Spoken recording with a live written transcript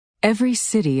Every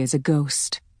city is a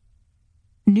ghost.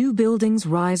 New buildings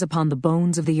rise upon the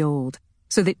bones of the old,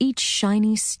 so that each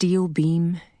shiny steel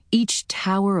beam, each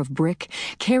tower of brick,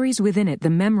 carries within it the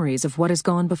memories of what has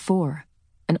gone before,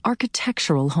 an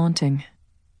architectural haunting.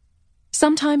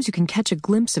 Sometimes you can catch a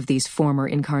glimpse of these former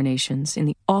incarnations in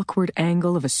the awkward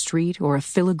angle of a street or a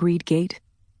filigreed gate,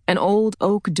 an old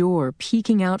oak door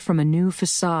peeking out from a new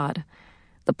facade,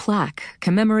 the plaque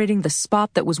commemorating the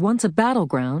spot that was once a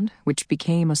battleground, which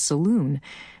became a saloon,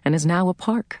 and is now a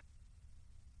park.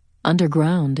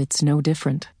 Underground, it's no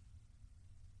different.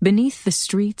 Beneath the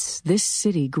streets, this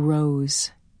city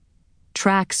grows.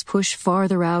 Tracks push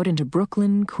farther out into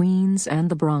Brooklyn, Queens, and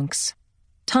the Bronx.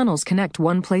 Tunnels connect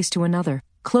one place to another,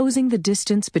 closing the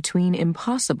distance between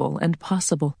impossible and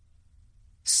possible.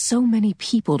 So many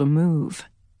people to move.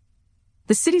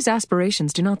 The city's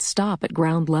aspirations do not stop at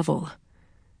ground level.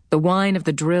 The whine of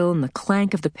the drill and the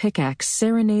clank of the pickaxe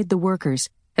serenade the workers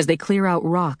as they clear out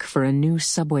rock for a new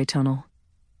subway tunnel.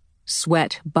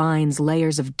 Sweat binds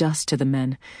layers of dust to the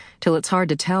men, till it's hard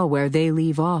to tell where they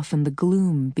leave off and the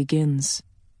gloom begins.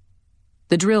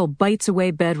 The drill bites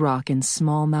away bedrock in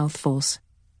small mouthfuls.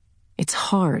 It's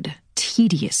hard,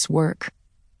 tedious work.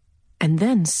 And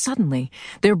then suddenly,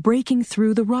 they're breaking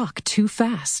through the rock too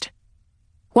fast.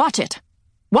 Watch it!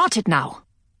 Watch it now!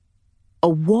 A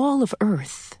wall of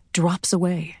earth drops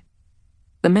away.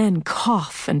 The men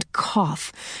cough and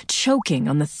cough, choking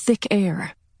on the thick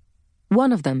air.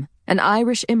 One of them, an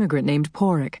Irish immigrant named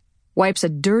Porrick, wipes a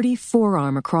dirty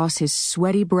forearm across his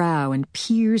sweaty brow and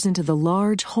peers into the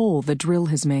large hole the drill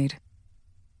has made.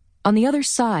 On the other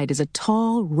side is a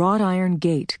tall, wrought iron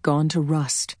gate gone to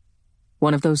rust,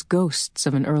 one of those ghosts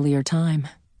of an earlier time.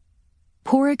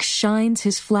 Porrick shines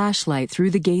his flashlight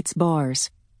through the gate's bars,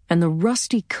 and the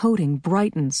rusty coating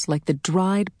brightens like the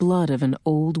dried blood of an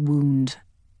old wound.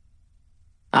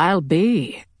 "I'll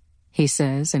be," he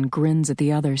says and grins at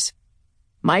the others.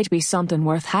 "Might be something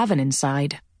worth having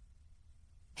inside."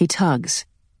 He tugs,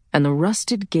 and the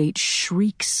rusted gate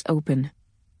shrieks open,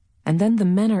 and then the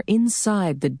men are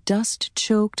inside the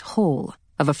dust-choked hole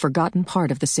of a forgotten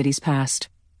part of the city's past.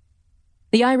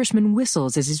 The Irishman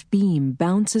whistles as his beam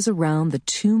bounces around the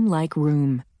tomb-like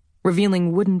room,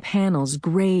 revealing wooden panels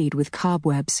grayed with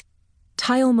cobwebs,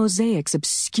 tile mosaics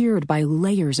obscured by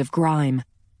layers of grime,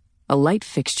 a light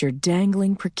fixture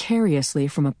dangling precariously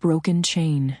from a broken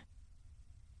chain.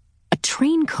 A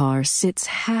train car sits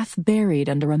half-buried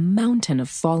under a mountain of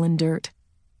fallen dirt.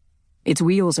 Its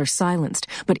wheels are silenced,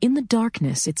 but in the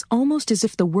darkness it's almost as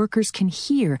if the workers can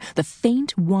hear the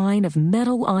faint whine of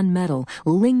metal on metal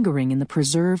lingering in the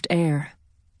preserved air.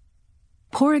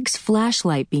 Porrick's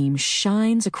flashlight beam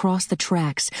shines across the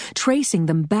tracks, tracing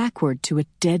them backward to a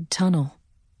dead tunnel.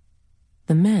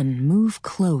 The men move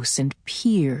close and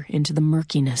peer into the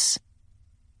murkiness.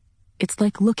 It's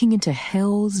like looking into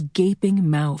hell's gaping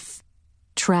mouth,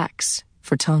 tracks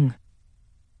for tongue.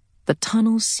 The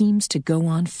tunnel seems to go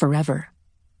on forever.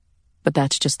 But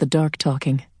that's just the dark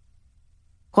talking.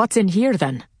 "What's in here,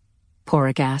 then?"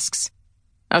 Porrick asks.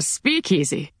 "A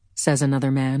speakeasy," says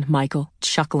another man, Michael,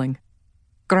 chuckling.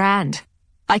 "Grand.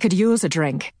 I could use a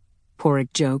drink,"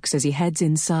 Porrick jokes as he heads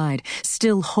inside,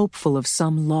 still hopeful of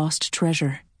some lost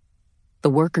treasure. The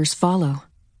workers follow.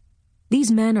 These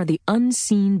men are the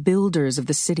unseen builders of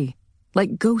the city,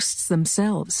 like ghosts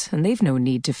themselves, and they've no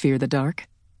need to fear the dark.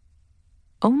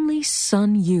 Only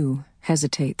Sun Yu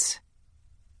hesitates.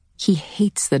 He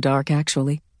hates the dark,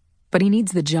 actually, but he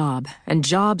needs the job, and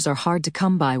jobs are hard to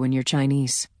come by when you're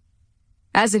Chinese.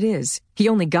 As it is, he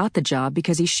only got the job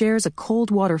because he shares a cold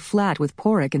water flat with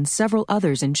Porrick and several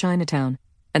others in Chinatown,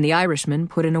 and the Irishman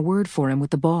put in a word for him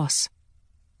with the boss.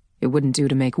 It wouldn't do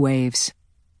to make waves.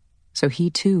 So he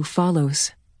too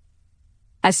follows.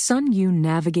 As Sun Yu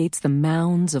navigates the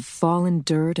mounds of fallen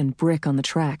dirt and brick on the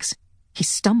tracks, he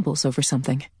stumbles over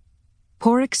something.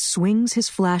 Porrick swings his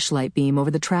flashlight beam over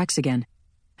the tracks again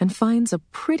and finds a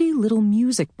pretty little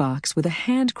music box with a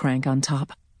hand crank on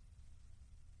top.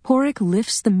 Porrick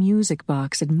lifts the music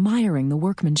box, admiring the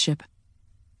workmanship.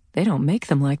 They don't make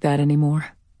them like that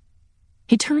anymore.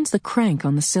 He turns the crank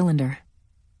on the cylinder.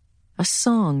 A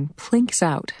song plinks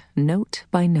out, note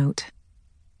by note.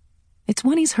 It's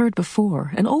one he's heard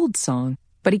before, an old song,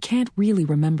 but he can't really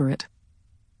remember it.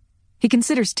 He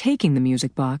considers taking the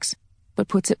music box, but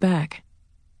puts it back.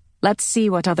 "Let's see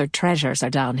what other treasures are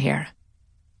down here."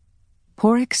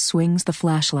 Porrick swings the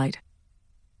flashlight.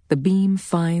 The beam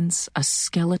finds a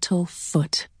skeletal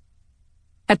foot.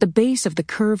 At the base of the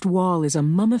curved wall is a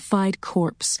mummified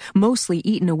corpse, mostly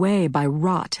eaten away by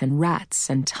rot and rats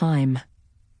and time.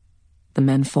 The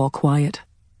men fall quiet.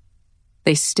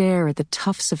 They stare at the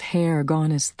tufts of hair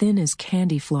gone as thin as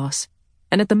candy floss,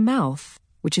 and at the mouth,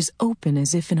 which is open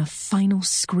as if in a final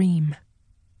scream.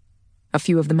 A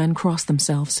few of the men cross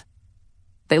themselves.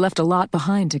 They left a lot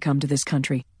behind to come to this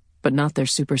country, but not their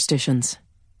superstitions.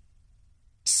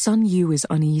 Sun Yu is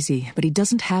uneasy, but he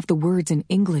doesn't have the words in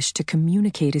English to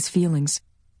communicate his feelings.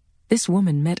 This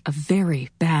woman met a very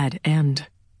bad end.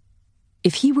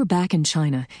 If he were back in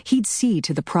China, he'd see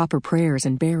to the proper prayers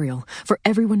and burial, for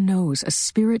everyone knows a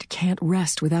spirit can't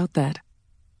rest without that.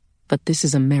 But this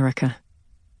is America.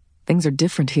 Things are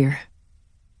different here.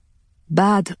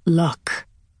 "Bad luck,"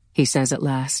 he says at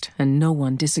last, and no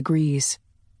one disagrees.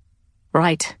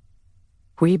 "Right.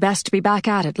 We best be back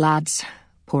at it, lads,"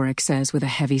 Porrick says with a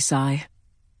heavy sigh.